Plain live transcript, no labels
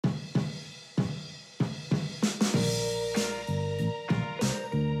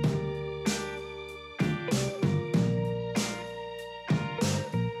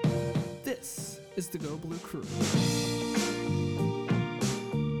Crew.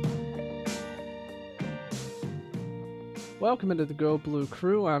 Welcome into the Go Blue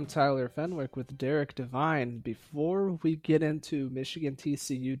Crew. I'm Tyler Fenwick with Derek Devine. Before we get into Michigan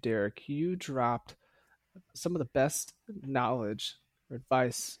TCU, Derek, you dropped some of the best knowledge or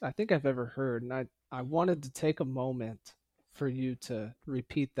advice I think I've ever heard, and I wanted to take a moment for you to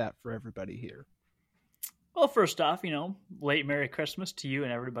repeat that for everybody here. Well, first off, late Merry Christmas to you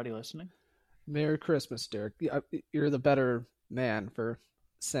and everybody listening. Merry Christmas, Derek. You're the better man for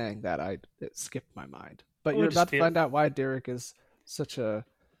saying that. It skipped my mind. But you're about to find out why Derek is such a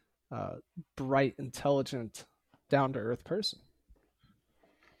bright, intelligent, down-to-earth person.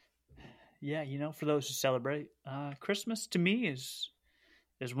 Yeah, for those who celebrate, Christmas to me is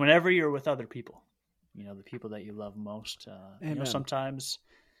whenever you're with other people. The people that you love most. Sometimes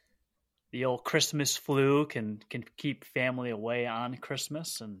the old Christmas flu can keep family away on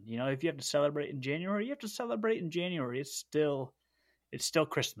Christmas, and if you have to celebrate in January, you have to celebrate in January. It's still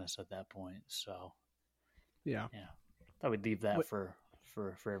Christmas at that point. So. Yeah. I would leave that for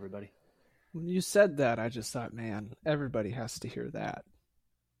everybody. When you said that, I just thought, man, everybody has to hear that.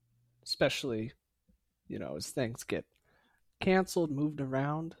 Especially, as things get canceled, moved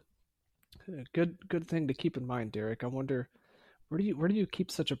around. Good thing to keep in mind, Derek. I wonder, where do you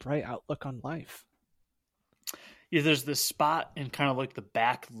keep such a bright outlook on life? Yeah, there's this spot in kind of like the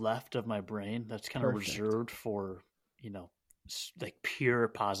back left of my brain that's kind of reserved for, like pure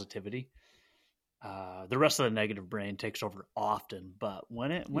positivity. The rest of the negative brain takes over often, but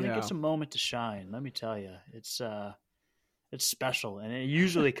when it gets a moment to shine, let me tell you, it's special, and it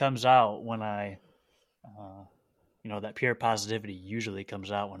usually comes out when I, that pure positivity usually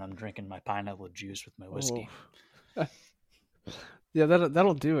comes out when I'm drinking my pineapple juice with my whiskey. Oh. Yeah,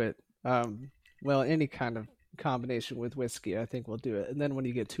 that'll do it. Well, any kind of combination with whiskey, I think will do it. And then when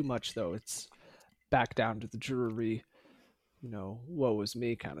you get too much, though, it's back down to the jury. Woe is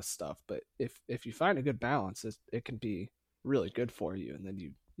me kind of stuff. But if you find a good balance, it can be really good for you. And then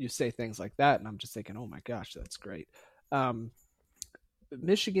you say things like that, and I'm just thinking, oh my gosh, that's great.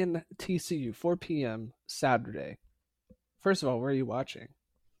 Michigan TCU, 4 p.m. Saturday. First of all, where are you watching?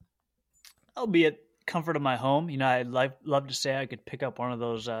 I'll be at comfort of my home. I'd love to say I could pick up one of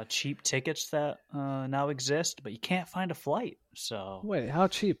those cheap tickets that now exist, but you can't find a flight. So wait, how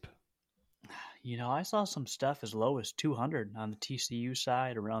cheap? I saw some stuff as low as $200 on the TCU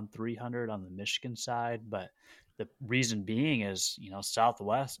side, around $300 on the Michigan side. But the reason being is,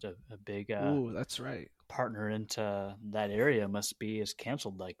 Southwest, a big that's right, partner into that area has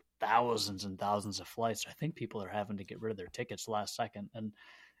canceled like thousands and thousands of flights. I think people are having to get rid of their tickets last second. And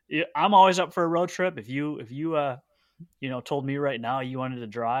I'm always up for a road trip. If you told me right now you wanted to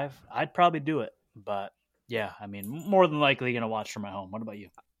drive, I'd probably do it. But yeah, more than likely going to watch from my home. What about you?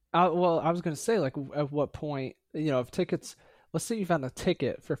 Well, I was going to say, like, at what point, if tickets, let's say you found a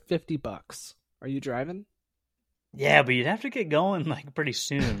ticket for $50, are you driving? Yeah, but you'd have to get going like pretty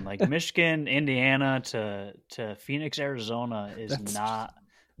soon. Like Michigan, Indiana to Phoenix, Arizona is not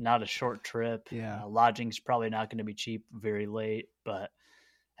a short trip. Yeah, lodging's probably not going to be cheap very late. But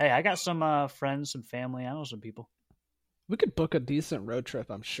hey, I got some friends, some family. I know some people. We could book a decent road trip,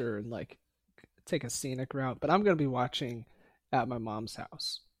 I'm sure, and like take a scenic route. But I'm going to be watching at my mom's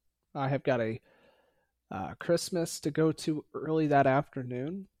house. I have got a Christmas to go to early that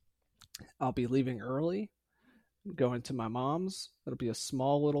afternoon. I'll be leaving early, going to my mom's. It'll be a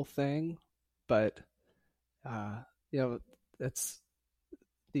small little thing, but it's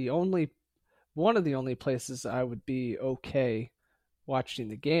one of the only places I would be okay watching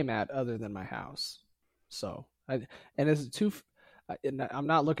the game at, other than my house. So, I'm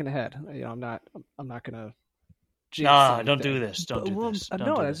not looking ahead. I'm not gonna. No, don't do this. Don't do this. I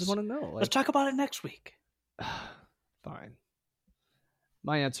just want to know. Let's talk about it next week. Fine.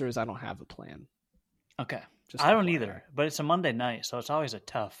 My answer is I don't have a plan. Okay. I don't either, but it's a Monday night, so it's always a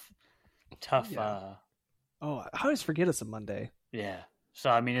tough. Yeah. I always forget it's a Monday. Yeah.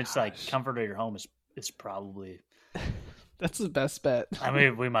 So, it's like comfort of your home is probably. That's the best bet.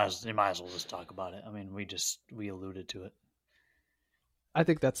 we might as well just talk about it. We alluded to it. I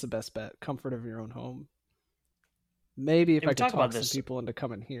think that's the best bet. Comfort of your own home. Maybe if I could talk some people into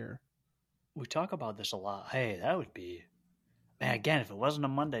coming here. We talk about this a lot. Hey, that would be... Man, again, if it wasn't a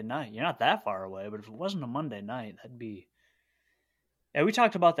Monday night, you're not that far away, but if it wasn't a Monday night, that'd be... Yeah, we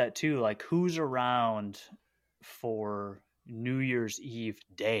talked about that too, like who's around for New Year's Eve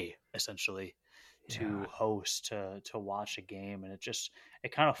day, essentially, to host, to watch a game. And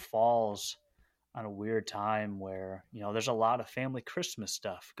it kind of falls on a weird time where, there's a lot of family Christmas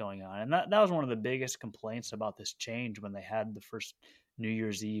stuff going on. And that was one of the biggest complaints about this change when they had the first New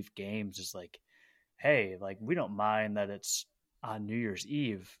Year's Eve games is like, hey, like we don't mind that it's on New Year's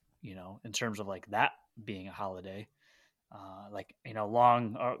Eve, in terms of like that being a holiday.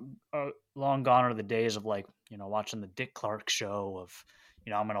 Long gone are the days of like, watching the Dick Clark show of,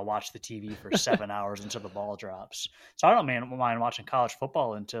 I'm going to watch the TV for 7 hours until the ball drops. So I don't mind watching college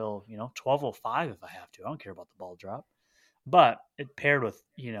football until, 12:05 if I have to. I don't care about the ball drop. But it paired with,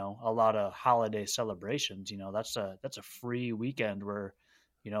 a lot of holiday celebrations, that's a free weekend where,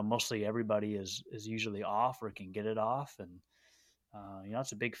 mostly everybody is usually off or can get it off. And,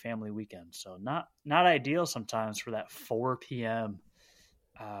 it's a big family weekend. So not ideal sometimes for that 4 p.m.,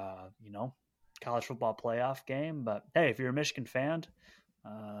 college football playoff game. But hey, if you're a Michigan fan,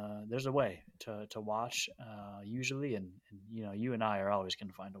 there's a way to watch usually. And, you and I are always going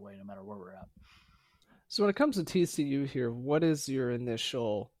to find a way no matter where we're at. So when it comes to TCU here, what is your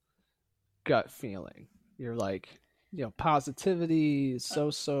initial gut feeling? You're like, positivity,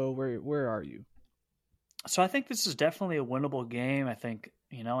 so. Where are you? So I think this is definitely a winnable game. I think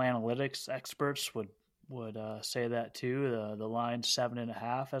analytics experts would say that too. The line's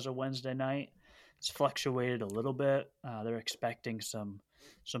 7.5 as a Wednesday night. It's fluctuated a little bit. They're expecting some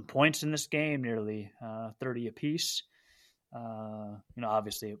points in this game, nearly 30 apiece.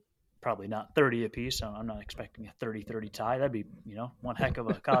 Obviously probably not 30 apiece. So I'm not expecting a 30-30 tie. That'd be one heck of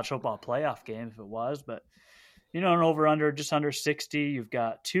a college football playoff game if it was, but. An over-under, just under 60. You've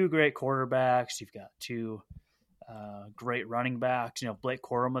got two great quarterbacks. You've got two great running backs. If Blake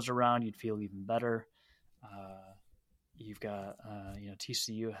Corum was around, you'd feel even better. You've got,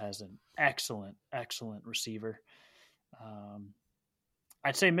 TCU has an excellent, excellent receiver.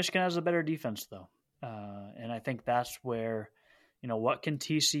 I'd say Michigan has a better defense, though. And I think that's where, what can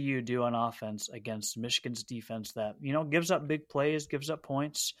TCU do on offense against Michigan's defense that, gives up big plays, gives up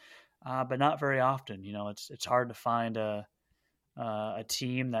points, but not very often. It's hard to find a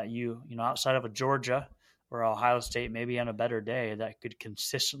team that outside of a Georgia or Ohio State, maybe on a better day, that could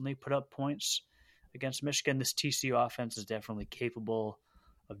consistently put up points against Michigan. This TCU offense is definitely capable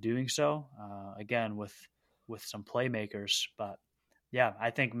of doing so. Again, with some playmakers, but yeah, I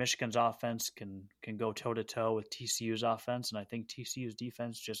think Michigan's offense can go toe to toe with TCU's offense, and I think TCU's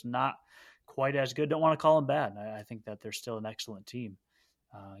defense just not quite as good. Don't want to call them bad. I think that they're still an excellent team.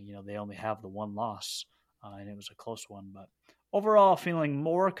 They only have the one loss, and it was a close one. But overall, feeling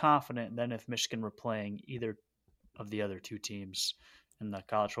more confident than if Michigan were playing either of the other two teams in the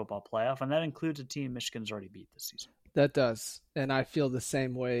college football playoff, and that includes a team Michigan's already beat this season. That does, and I feel the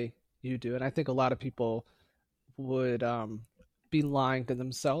same way you do. And I think a lot of people would be lying to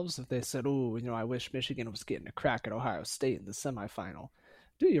themselves if they said, "Oh, I wish Michigan was getting a crack at Ohio State in the semifinal."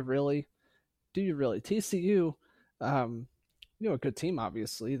 Do you really? TCU, a good team.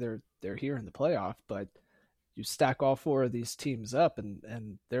 Obviously, they're here in the playoff, but you stack all four of these teams up,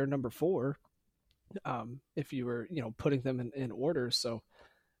 and they're number 4. If you were putting them in order, so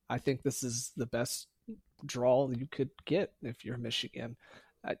I think this is the best draw you could get if you're Michigan.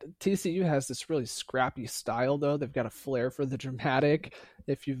 TCU has this really scrappy style, though. They've got a flair for the dramatic.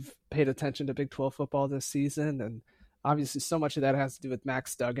 If you've paid attention to Big 12 football this season, and obviously so much of that has to do with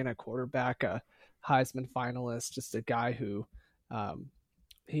Max Duggan, a quarterback, a Heisman finalist, just a guy who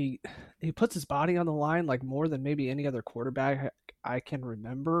he puts his body on the line like more than maybe any other quarterback I can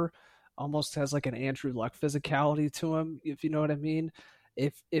remember. Almost has like an Andrew Luck physicality to him, if you know what I mean.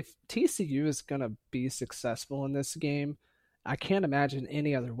 If TCU is going to be successful in this game, I can't imagine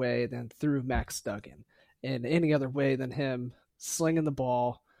any other way than through Max Duggan, and any other way than him slinging the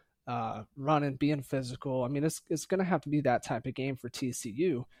ball, running, being physical. I mean, it's going to have to be that type of game for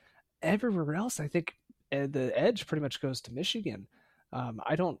TCU. Everywhere else, I think the edge pretty much goes to Michigan.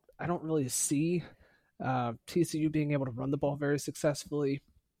 I don't really see TCU being able to run the ball very successfully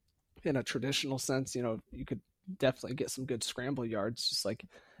in a traditional sense. You could definitely get some good scramble yards, just like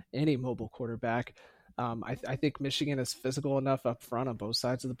any mobile quarterback. I think Michigan is physical enough up front on both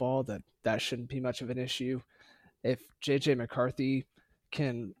sides of the ball that shouldn't be much of an issue. If J.J. McCarthy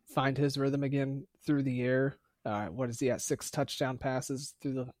can find his rhythm again through the air, what is he at? 6 touchdown passes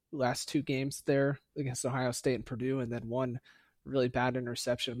through the last 2 games there against Ohio State and Purdue, and then 1 really bad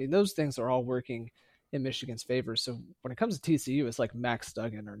interception. I mean, those things are all working in Michigan's favor. So when it comes to TCU, it's like Max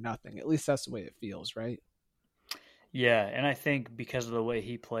Duggan or nothing. At least that's the way it feels, right? Yeah, and I think because of the way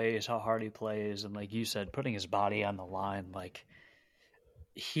he plays, how hard he plays, and like you said, putting his body on the line, like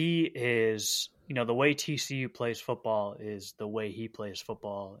he is, the way TCU plays football is the way he plays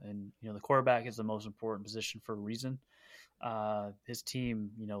football. And, the quarterback is the most important position for a reason. His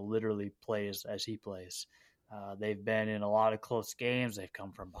team, literally plays as he plays. They've been in a lot of close games. They've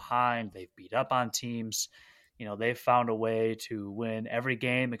come from behind. They've beat up on teams. they've found a way to win every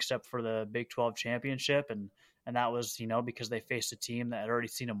game except for the Big 12 championship. And that was, because they faced a team that had already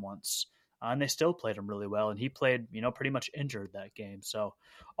seen him once. And they still played him really well. And he played, pretty much injured that game. So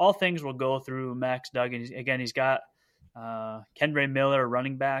all things will go through Max Duggan. Again, he's got Kendre Miller,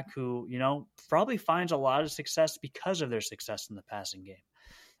 running back, who, probably finds a lot of success because of their success in the passing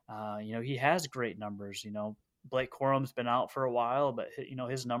game. He has great numbers. Blake Corum's been out for a while, but,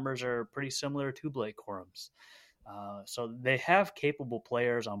 his numbers are pretty similar to Blake Corum's. So they have capable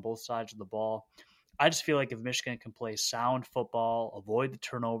players on both sides of the ball. I just feel like if Michigan can play sound football, avoid the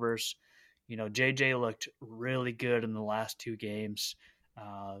turnovers, JJ looked really good in the last 2 games,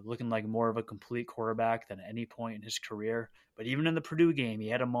 looking like more of a complete quarterback than at any point in his career. But even in the Purdue game, he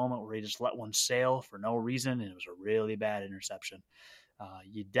had a moment where he just let one sail for no reason, and it was a really bad interception.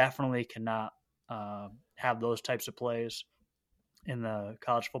 You definitely cannot have those types of plays in the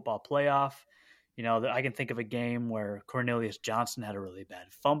college football playoff. I can think of a game where Cornelius Johnson had a really bad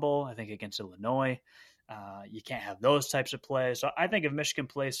fumble, I think against Illinois. You can't have those types of plays. So I think if Michigan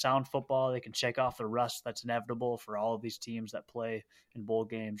plays sound football, they can shake off the rust that's inevitable for all of these teams that play in bowl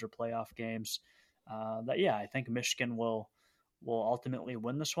games or playoff games. I think Michigan will ultimately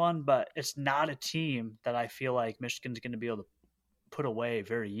win this one, but it's not a team that I feel like Michigan's going to be able to put away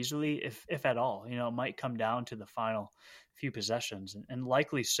very easily, if at all. It might come down to the final few possessions, and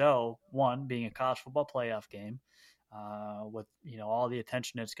likely so. One, being a college football playoff game, with all the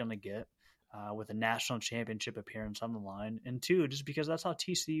attention it's going to get, with a national championship appearance on the line, and 2, just because that's how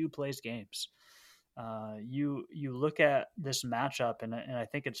TCU plays games. You look at this matchup, and I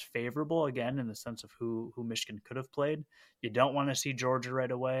think it's favorable again in the sense of who Michigan could have played. You don't want to see Georgia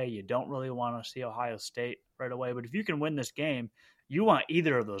right away. You don't really want to see Ohio State right away. But if you can win this game, you want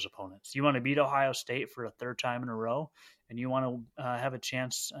either of those opponents. You want to beat Ohio State for a 3rd time in a row, and you want to have a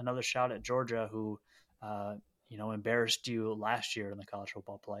chance, another shot at Georgia, who embarrassed you last year in the college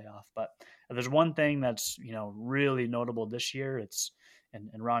football playoff. But if there's one thing that's really notable this year, it's and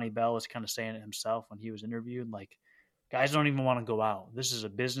Ronnie Bell was kind of saying it himself when he was interviewed, like, guys don't even want to go out. This is a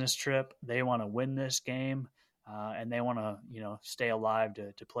business trip. They want to win this game, and they want to stay alive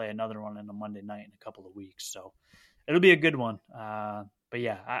to play another one on a Monday night in a couple of weeks. So it'll be a good one. But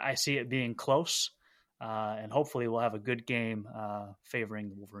yeah, I see it being close, and hopefully we'll have a good game favoring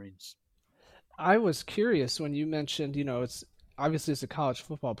the Wolverines. I was curious when you mentioned, it's obviously it's a college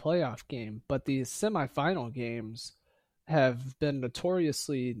football playoff game, but these semifinal games have been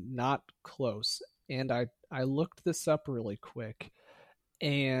notoriously not close. And I looked this up really quick,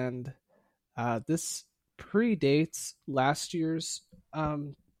 and this predates last year's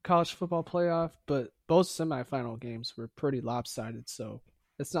college football playoff, but both semifinal games were pretty lopsided, so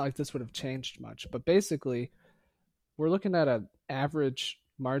it's not like this would have changed much. But basically, we're looking at an average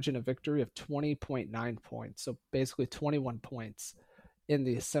margin of victory of 20.9 points, so basically 21 points in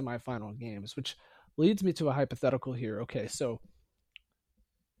the semifinal games, which leads me to a hypothetical here. Okay, so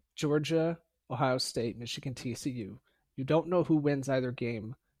Georgia, Ohio State, Michigan, TCU. You don't know who wins either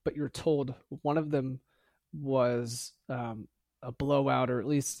game, but you're told one of them was a blowout, or at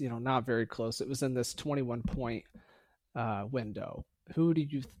least not very close. It was in this 21-point window. Who do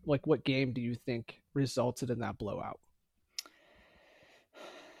you what game do you think resulted in that blowout?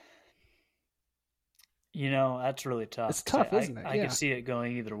 That's really tough. It's tough, isn't it? I can see it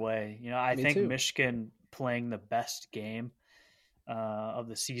going either way. I think too. Michigan playing the best game of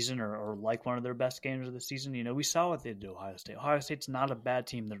the season, or like one of their best games of the season. We saw what they did to Ohio State. Ohio State's not a bad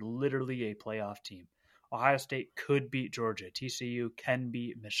team. They're literally a playoff team. Ohio State could beat Georgia. TCU can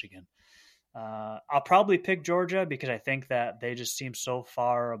beat Michigan. I'll probably pick Georgia because I think that they just seem so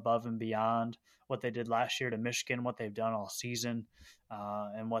far above and beyond what they did last year to Michigan, what they've done all season,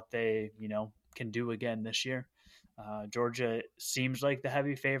 and what they, can do again this year. Georgia seems like the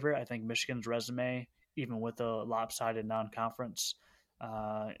heavy favorite. I think Michigan's resume, even with a lopsided non-conference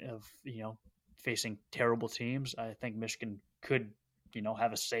of, facing terrible teams, I think Michigan could,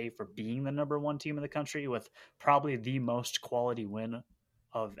 have a say for being the number 1 team in the country with probably the most quality win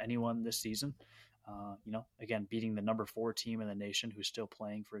of anyone this season. Again, beating the number 4 team in the nation who's still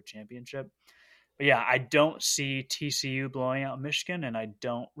playing for a championship. But yeah, I don't see TCU blowing out Michigan, and I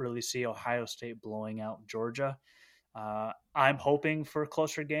don't really see Ohio State blowing out Georgia. I'm hoping for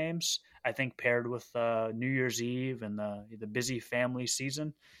closer games. I think paired with New Year's Eve and the busy family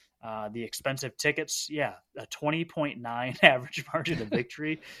season, the expensive tickets, a 20.9 average margin of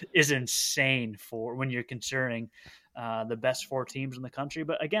victory is insane for when you're considering the best 4 teams in the country.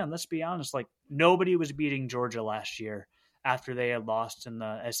 But again, let's be honest, nobody was beating Georgia last year after they had lost in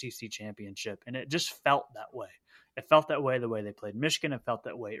the SEC championship, and it just felt that way. It felt that way the way they played Michigan. It felt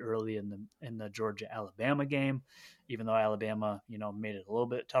that way early in the Georgia Alabama game, even though Alabama made it a little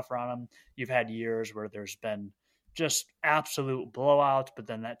bit tougher on them. You've had years where there's been just absolute blowouts, but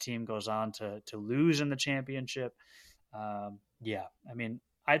then that team goes on to lose in the championship. Yeah, I mean,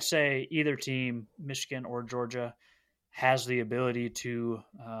 I'd say either team, Michigan or Georgia, has the ability to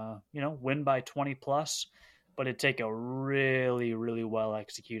win by 20 plus, but it'd take a really, really well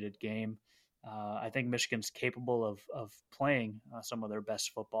executed game. I think Michigan's capable of playing some of their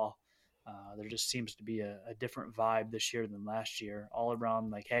best football. There just seems to be a different vibe this year than last year. All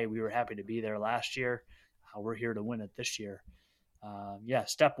around, like, hey, we were happy to be there last year. We're here to win it this year.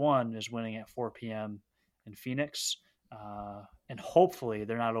 Step one is winning at 4 p.m. in Phoenix, and hopefully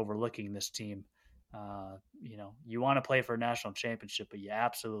they're not overlooking this team. You want to play for a national championship, but you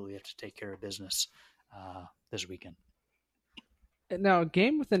absolutely have to take care of business this weekend. Now, a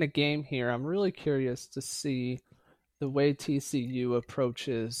game within a game here, I'm really curious to see the way TCU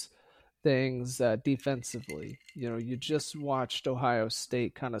approaches things defensively. You just watched Ohio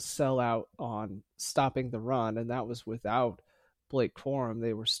State kind of sell out on stopping the run, and that was without Blake Corum.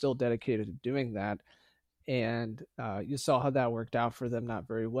 They were still dedicated to doing that, and you saw how that worked out for them not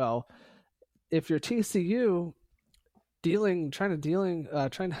very well. If you're TCU, trying to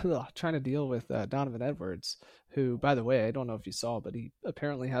deal with Donovan Edwards, who, by the way, I don't know if you saw, but he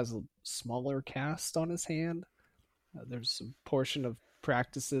apparently has a smaller cast on his hand. There's some portion of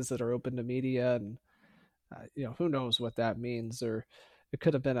practices that are open to media, and who knows what that means, or it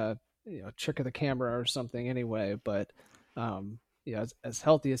could have been a trick of the camera or something anyway. But as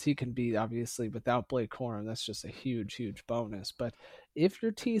healthy as he can be, obviously without Blake Corum, that's just a huge bonus. But if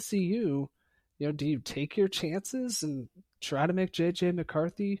you're TCU, do you take your chances and try to make JJ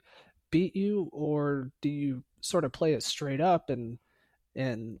McCarthy beat you, or do you sort of play it straight up and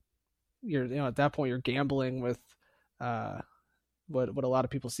you're at that point you're gambling with what a lot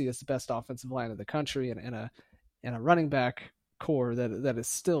of people see as the best offensive line of the country and a running back core that is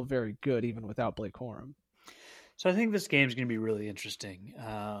still very good even without Blake Corum? So I think this game is going to be really interesting.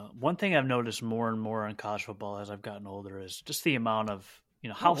 One thing I've noticed more and more in college football as I've gotten older is just the amount of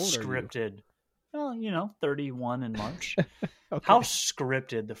how scripted. Well, 31 in March. Okay. How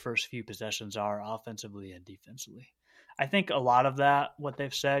scripted the first few possessions are offensively and defensively. I think a lot of that, what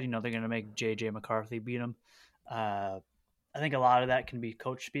they've said, they're going to make J.J. McCarthy beat them. I think a lot of that can be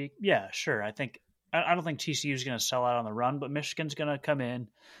coach speak. Yeah, sure. I don't think TCU is going to sell out on the run, but Michigan's going to come in.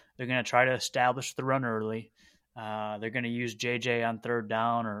 They're going to try to establish the run early. They're going to use JJ on third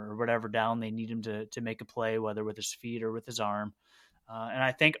down or whatever down they need him to make a play, whether with his feet or with his arm. And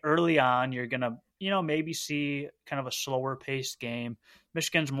I think early on, you're going to, maybe see kind of a slower paced game.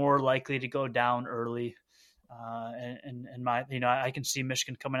 Michigan's more likely to go down early. I can see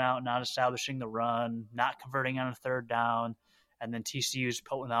Michigan coming out, not establishing the run, not converting on a third down. And then TCU's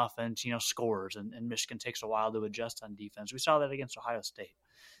potent offense, scores and Michigan takes a while to adjust on defense. We saw that against Ohio State.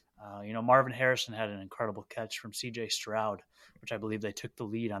 Marvin Harrison had an incredible catch from C.J. Stroud, which I believe they took the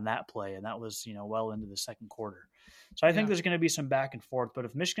lead on that play. And that was, well into the second quarter. So I think there's going to be some back and forth, but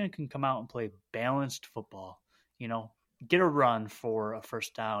if Michigan can come out and play balanced football, get a run for a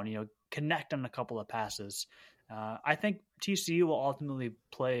first down, connect on a couple of passes, I think TCU will ultimately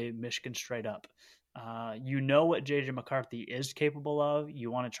play Michigan straight up. What J.J. McCarthy is capable of.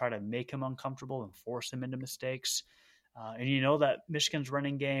 You want to try to make him uncomfortable and force him into mistakes. And that Michigan's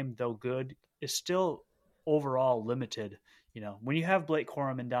running game, though good, is still overall limited. When you have Blake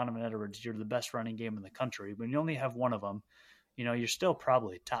Corum and Donovan Edwards, you're the best running game in the country. When you only have one of them, you're still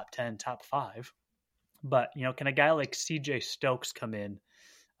probably top 10, top 5. But, can a guy like CJ Stokes come in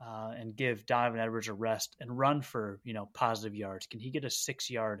and give Donovan Edwards a rest and run for, positive yards? Can he get a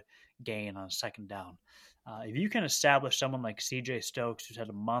 6-yard gain on a second down? If you can establish someone like CJ Stokes, who's had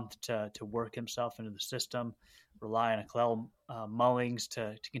a month to work himself into the system, rely on Kalel Mullings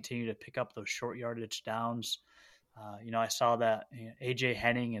to continue to pick up those short yardage downs. I saw that AJ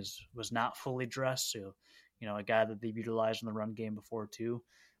Henning was not fully dressed, so a guy that they've utilized in the run game before too.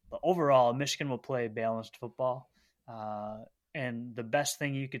 But overall, Michigan will play balanced football, and the best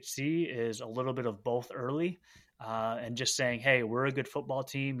thing you could see is a little bit of both early, and just saying, "Hey, we're a good football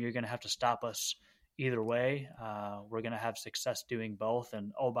team. You're going to have to stop us either way. We're going to have success doing both."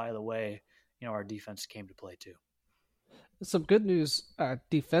 And oh, by the way, our defense came to play too. Some good news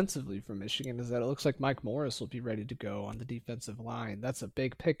defensively for Michigan is that it looks like Mike Morris will be ready to go on the defensive line. That's a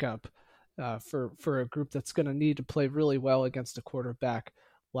big pickup for a group that's going to need to play really well against a quarterback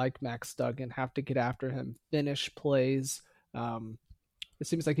like Max Duggan, have to get after him, finish plays. it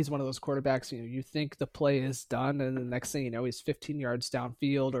seems like he's one of those quarterbacks, you think the play is done, and the next thing you know, he's 15 yards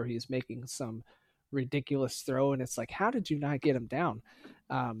downfield or he's making some ridiculous throw, and it's like, how did you not get him down?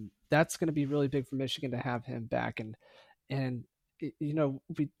 That's going to be really big for Michigan to have him back. And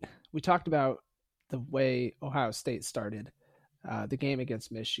we talked about the way Ohio State started the game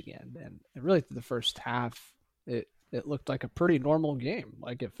against Michigan, and really through the first half, it looked like a pretty normal game.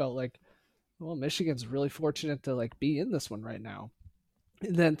 Like it felt like, well, Michigan's really fortunate to like be in this one right now.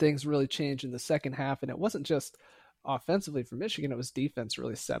 And then things really changed in the second half, and it wasn't just offensively for Michigan; it was defense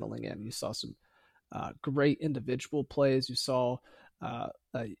really settling in. You saw some great individual plays. You saw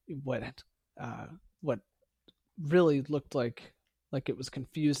what really looked like it was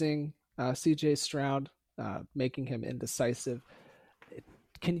confusing C.J. Stroud, making him indecisive.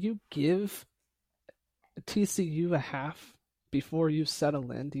 Can you give TCU a half before you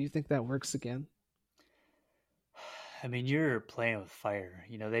settle in? Do you think that works again? I mean, you're playing with fire.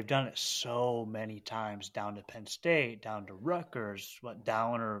 They've done it so many times, down to Penn State, down to Rutgers,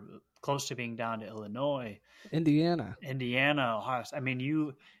 down or close to being down to Illinois, Indiana, Ohio. I mean,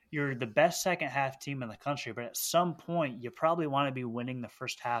 you're the best second half team in the country, but at some point you probably want to be winning the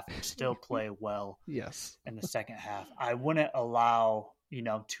first half and still play well. Yes. In the second half. I wouldn't allow,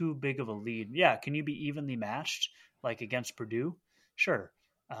 too big of a lead. Yeah, can you be evenly matched like against Purdue? Sure.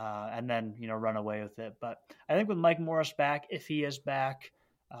 And then, run away with it. But I think with Mike Morris back, if he is back,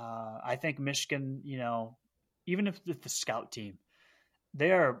 I think Michigan, even if the scout team,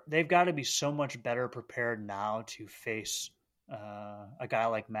 they've got to be so much better prepared now to face a guy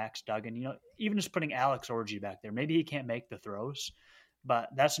like Max Duggan. Even just putting Alex Orji back there, maybe he can't make the throws, but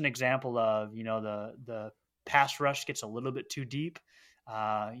that's an example of the pass rush gets a little bit too deep.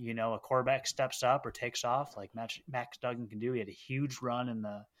 A quarterback steps up or takes off like Max Duggan can do. He had a huge run in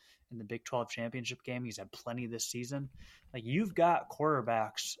the Big 12 championship game. He's had plenty this season. Like, you've got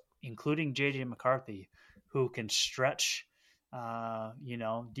quarterbacks, including JJ McCarthy, who can stretch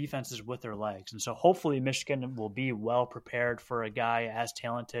defenses with their legs. And so hopefully Michigan will be well prepared for a guy as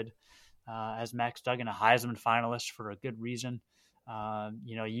talented as Max Duggan, a Heisman finalist for a good reason.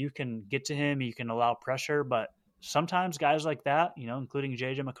 You can get to him, you can allow pressure, but sometimes guys like that, including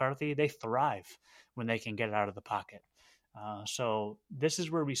JJ McCarthy, they thrive when they can get it out of the pocket. So this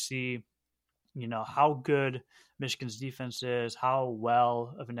is where we see, how good Michigan's defense is, how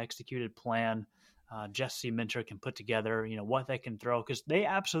well of an executed plan Jesse Minter can put together, what they can throw, because they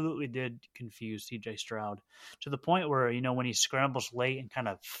absolutely did confuse CJ Stroud to the point where, when he scrambles late and kind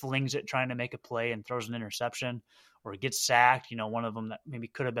of flings it trying to make a play and throws an interception or gets sacked, one of them that maybe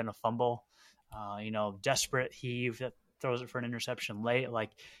could have been a fumble, desperate heave that throws it for an interception late.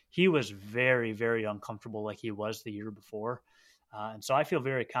 Like, he was very, very uncomfortable like he was the year before. And so I feel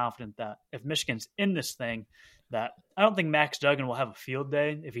very confident that if Michigan's in this thing, that I don't think Max Duggan will have a field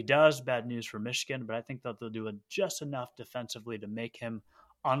day. If he does, bad news for Michigan, but I think that they'll do just enough defensively to make him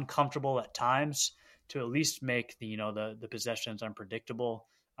uncomfortable at times to at least make the possessions unpredictable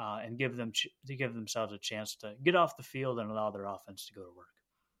and give themselves a chance to get off the field and allow their offense to go to work.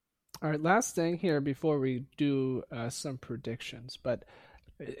 All right, last thing here before we do some predictions,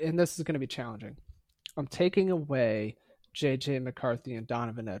 and this is going to be challenging. I'm taking away J.J. McCarthy and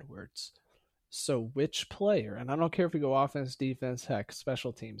Donovan Edwards. So which player, and I don't care if we go offense, defense, heck,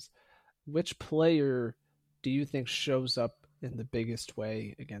 special teams, which player do you think shows up in the biggest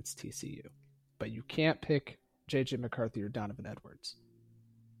way against TCU? But you can't pick J.J. McCarthy or Donovan Edwards.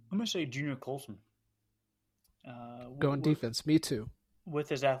 I'm going to say Junior Colson. Going defense, me too. With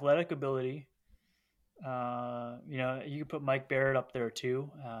his athletic ability, you could put Mike Barrett up there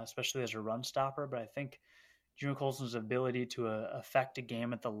too, especially as a run stopper. But I think Junior Colson's ability to affect a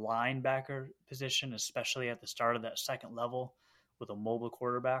game at the linebacker position, especially at the start of that second level with a mobile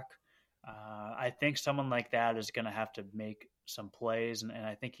quarterback, I think someone like that is going to have to make some plays, and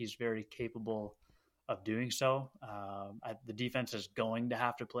I think he's very capable of doing so. The defense is going to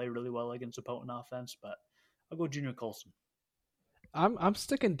have to play really well against a potent offense, but I'll go Junior Colson. I'm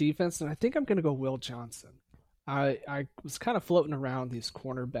sticking defense, and I think I'm going to go Will Johnson. I was kind of floating around these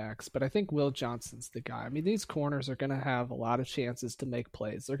cornerbacks, but I think Will Johnson's the guy. I mean, these corners are going to have a lot of chances to make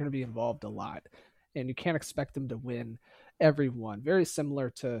plays. They're going to be involved a lot, and you can't expect them to win every one. Very similar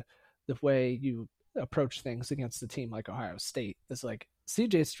to the way you approach things against a team like Ohio State. It's like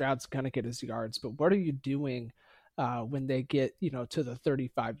CJ Stroud's going to get his yards, but what are you doing when they get to the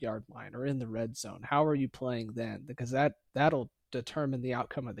 35-yard line or in the red zone? How are you playing then? Because that'll determine the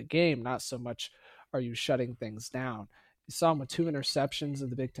outcome of the game, not so much are you shutting things down. You saw him with 2 interceptions in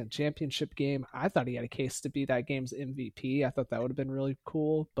the Big Ten championship game. I thought he had a case to be that game's MVP. I thought that would have been really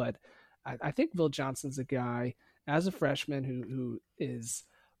cool, but I think Will Johnson's a guy as a freshman who is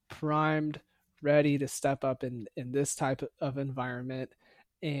primed, ready to step up in this type of environment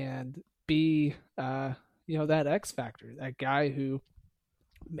and be that X factor, that guy who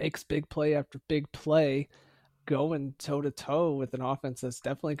makes big play after big play, going toe to toe with an offense that's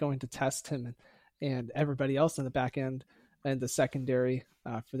definitely going to test him and everybody else in the back end and the secondary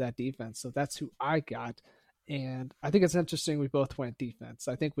for that defense. So that's who I got. And I think it's interesting we both went defense.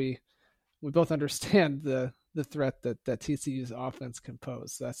 I think we both understand the threat that TCU's offense can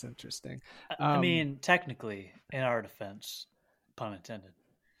pose. So that's interesting. I mean, technically, in our defense, pun intended,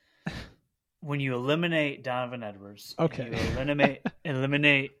 when you eliminate Donovan Edwards, okay, you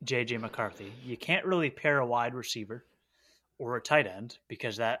eliminate JJ McCarthy, you can't really pair a wide receiver or a tight end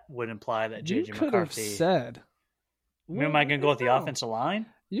because that would imply that JJ McCarthy said. Am I going to go with the offensive line?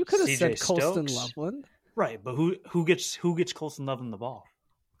 You could have said Colston Loveland, right? But who gets Colston Loveland the ball?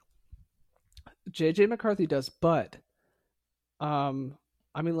 JJ McCarthy does, but I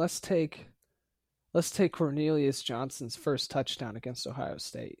mean, let's take Cornelius Johnson's first touchdown against Ohio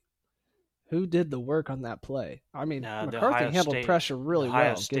State. Who did the work on that play? I mean, McCarthy handled pressure really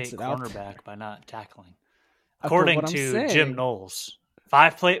well. Gets it out cornerback by not tackling. According to Jim Knowles,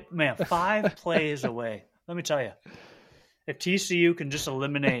 5 plays away. Let me tell you, if TCU can just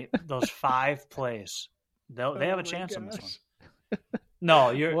eliminate those 5 plays, they have a chance on this one. No,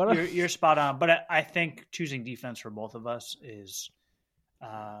 you're spot on. But I think choosing defense for both of us is,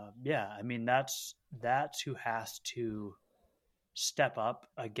 I mean that's who has to step up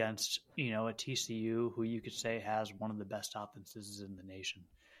against a TCU who you could say has one of the best offenses in the nation.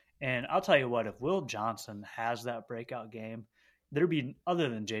 And I'll tell you what, if Will Johnson has that breakout game, there'd be, other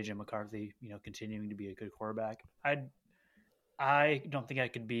than JJ McCarthy, continuing to be a good quarterback, I don't think I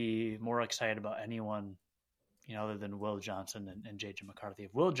could be more excited about anyone other than Will Johnson and JJ McCarthy.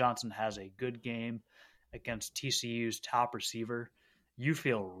 If Will Johnson has a good game against TCU's top receiver, you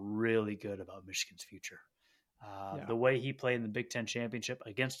feel really good about Michigan's future. The way he played in the Big Ten championship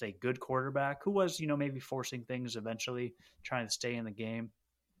against a good quarterback who was, maybe forcing things eventually, trying to stay in the game.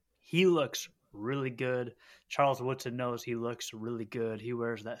 He looks really good. Charles Woodson knows he looks really good. He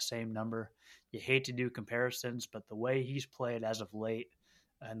wears that same number. You hate to do comparisons, but the way he's played as of late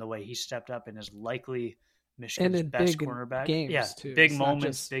and the way he stepped up and is likely Michigan's best cornerback. Games too. Big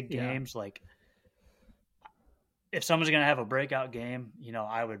moments, big games. Like, if someone's going to have a breakout game,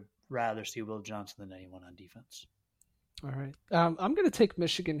 I would rather see Will Johnson than anyone on defense. All right. I'm going to take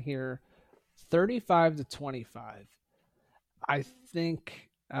Michigan here 35-25. I think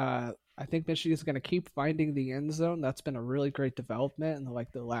Michigan's going to keep finding the end zone. That's been a really great development in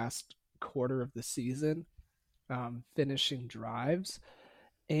the last quarter of the season, finishing drives.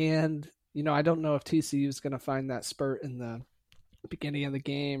 And, I don't know if TCU is going to find that spurt in the beginning of the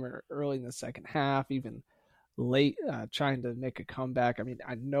game or early in the second half, even late, trying to make a comeback. I mean,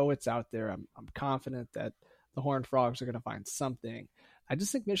 I know it's out there. I'm confident that the Horned Frogs are going to find something. I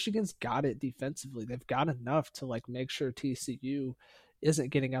just think Michigan's got it defensively. They've got enough to make sure TCU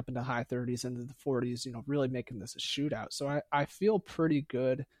isn't getting up into high 30s, into the 40s, really making this a shootout. So I feel pretty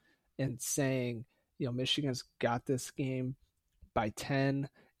good in saying, Michigan's got this game by 10,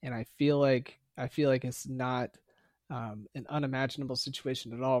 and I feel like it's not an unimaginable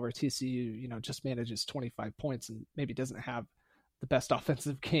situation at all where TCU, just manages 25 points and maybe doesn't have the best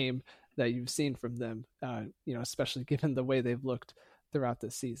offensive game that you've seen from them, especially given the way they've looked throughout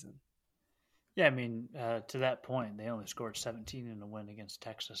this season. Yeah, I mean, to that point, they only scored 17 in a win against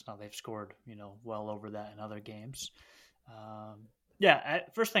Texas. Now they've scored, well over that in other games.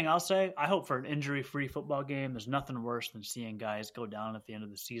 First thing I'll say, I hope for an injury-free football game. There's nothing worse than seeing guys go down at the end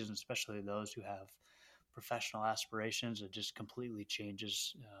of the season, especially those who have professional aspirations. It just completely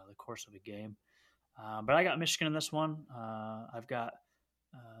changes the course of a game. But I got Michigan in this one. I've got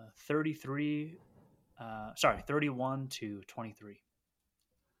 31-23.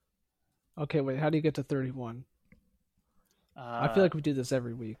 Okay, wait, how do you get to 31? I feel like we do this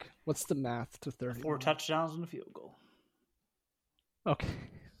every week. What's the math to 31? 4 touchdowns and a field goal. Okay.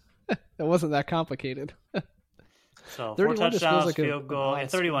 It wasn't that complicated. So 4 touchdowns, field goal.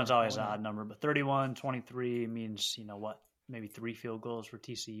 31's always an odd number, but 31-23 means, maybe 3 field goals for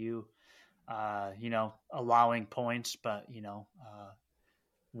TCU. Allowing points, but,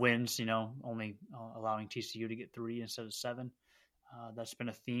 wins, only allowing TCU to get 3 instead of 7. That's been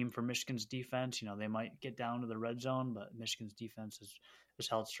a theme for Michigan's defense. They might get down to the red zone, but Michigan's defense is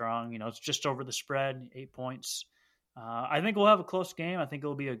held strong. It's just over the spread, 8 points. I think we'll have a close game. I think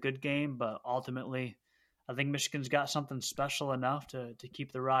it'll be a good game, but ultimately, I think Michigan's got something special enough to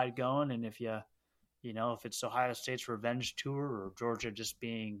keep the ride going. And if if it's Ohio State's revenge tour or Georgia just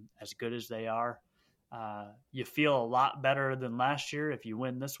being as good as they are, You feel a lot better than last year if you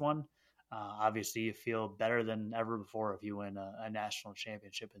win this one. Obviously, you feel better than ever before if you win a national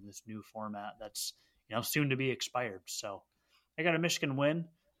championship in this new format that's soon to be expired. So I got a Michigan win.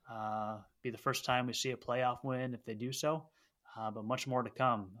 Be the first time we see a playoff win if they do so, but much more to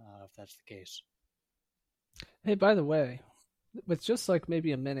come if that's the case. Hey, by the way, with just like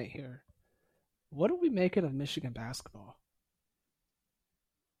maybe a minute here, what are we making of Michigan basketball?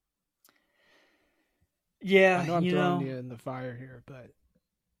 Yeah, I know I'm throwing you in the fire here, but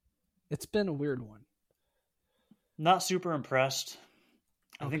it's been a weird one. Not super impressed.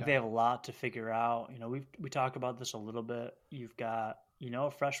 I Okay. think they have a lot to figure out. We talked about this a little bit. You've got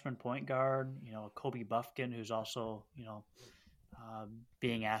a freshman point guard, Kobe Buffkin, who's also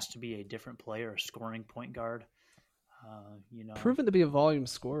being asked to be a different player, a scoring point guard. Proven to be a volume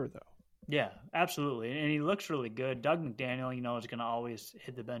scorer though. Yeah, absolutely, and he looks really good. Doug McDaniel, is going to always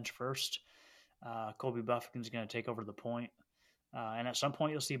hit the bench first. Kobe Buffkin's going to take over the point. And at some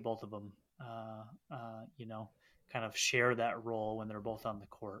point, you'll see both of them, kind of share that role when they're both on the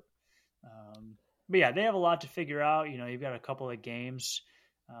court. But yeah, they have a lot to figure out. You've got a couple of games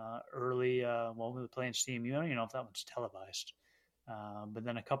early. We'll be playing CMU. I don't know if that one's televised. But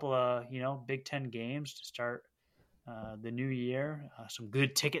then a couple of, Big Ten games to start the new year. Some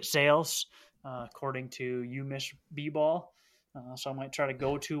good ticket sales, according to UMich B-Ball. So I might try to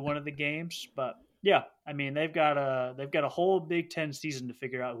go to one of the games, but yeah, I mean they've got a whole Big Ten season to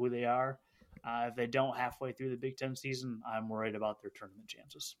figure out who they are. If they don't halfway through the Big Ten season, I'm worried about their tournament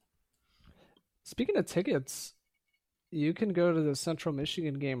chances. Speaking of tickets, you can go to the Central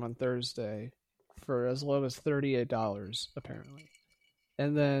Michigan game on Thursday for as low as $38, apparently,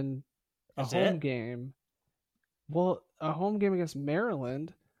 and then a home game. Well, a home game against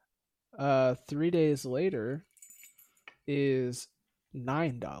Maryland, 3 days later, is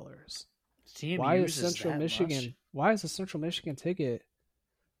 $9. Why is Central Michigan? Much? Why is the Central Michigan ticket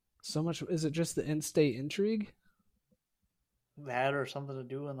so much? Is it just the in-state intrigue? That or something to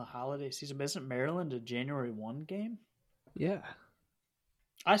do in the holiday season? But isn't Maryland a January 1 game? Yeah,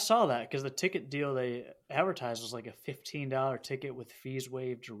 I saw that because the ticket deal they advertised was like a $15 ticket with fees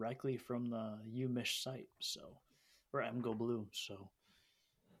waived directly from the UMich site, or MGO Blue. So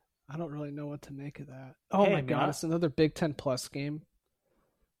I don't really know what to make of that. Oh my God, it's another Big Ten Plus game.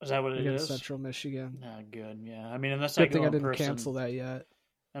 Is that what it is? Central Michigan. Good, yeah. I mean, unless I didn't cancel that yet.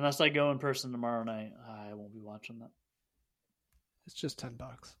 Unless I go in person tomorrow night, I won't be watching that. It's just $10.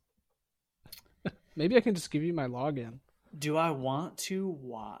 Maybe I can just give you my login. Do I want to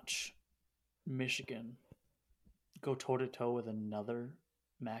watch Michigan go toe-to-toe with another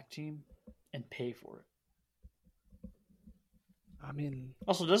MAC team and pay for it? I mean...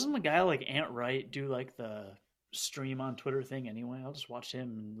 Also, doesn't the guy like Ant Wright do like the stream on Twitter thing anyway? I'll just watch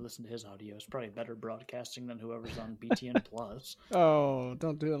him and listen to his audio. It's probably better broadcasting than whoever's on BTN Plus. Oh,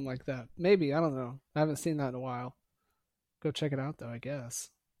 don't do him like that. Maybe, I don't know. I haven't seen that in a while. Go check it out, though, I guess.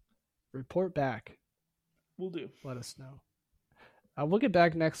 Report back. Will do. Let us know. We'll get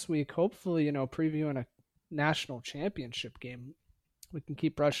back next week, hopefully, previewing a national championship game. We can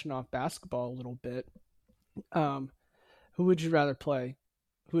keep brushing off basketball a little bit. Who would you rather play?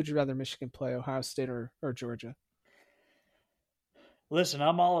 Who would you rather Michigan play, Ohio State or Georgia? Listen,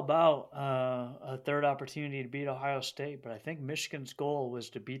 I'm all about a third opportunity to beat Ohio State, but I think Michigan's goal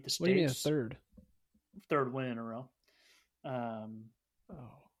was to beat the States. What do you mean a third? Third win in a row.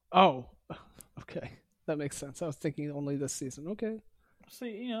 Oh, okay, that makes sense. I was thinking only this season. Okay.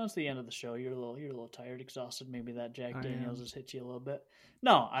 See, it's the end of the show. You're a little tired, exhausted. Maybe that Jack Daniels has hit you a little bit.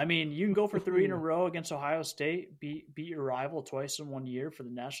 No, I mean you can go for 3 in a row against Ohio State, beat your rival twice in 1 year for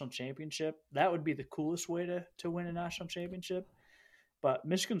the national championship. That would be the coolest way to win a national championship. But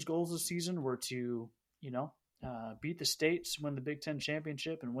Michigan's goals this season were to, beat the States, win the Big Ten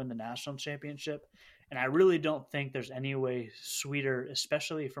championship, and win the national championship. And I really don't think there's any way sweeter,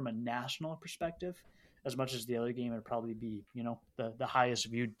 especially from a national perspective, as much as the other game would probably be, the highest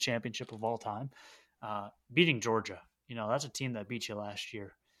viewed championship of all time. Beating Georgia, that's a team that beat you last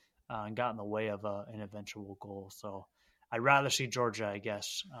year and got in the way of an eventual goal. So I'd rather see Georgia, I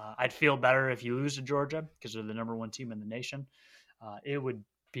guess. I'd feel better if you lose to Georgia because they're the number 1 team in the nation. It would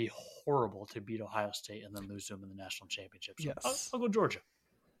be horrible to beat Ohio State and then lose them in the national championship. So yes. I'll go Georgia.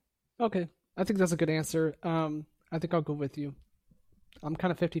 Okay. I think that's a good answer. I think I'll go with you. I'm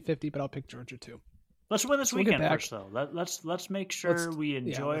kind of 50-50, but I'll pick Georgia too. Let's win this weekend first, though. Let's make sure we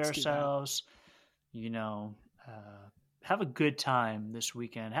enjoy ourselves. Have a good time this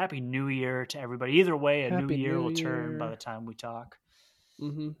weekend. Happy New Year to everybody. Either way, new year will turn by the time we talk.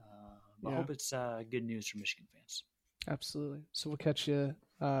 Mm-hmm. I hope it's good news for Michigan fans. Absolutely. So we'll catch you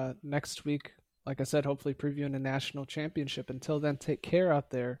next week like I said, hopefully previewing a national championship. Until then, take care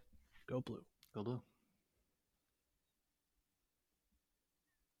out there. Go Blue. Go Blue.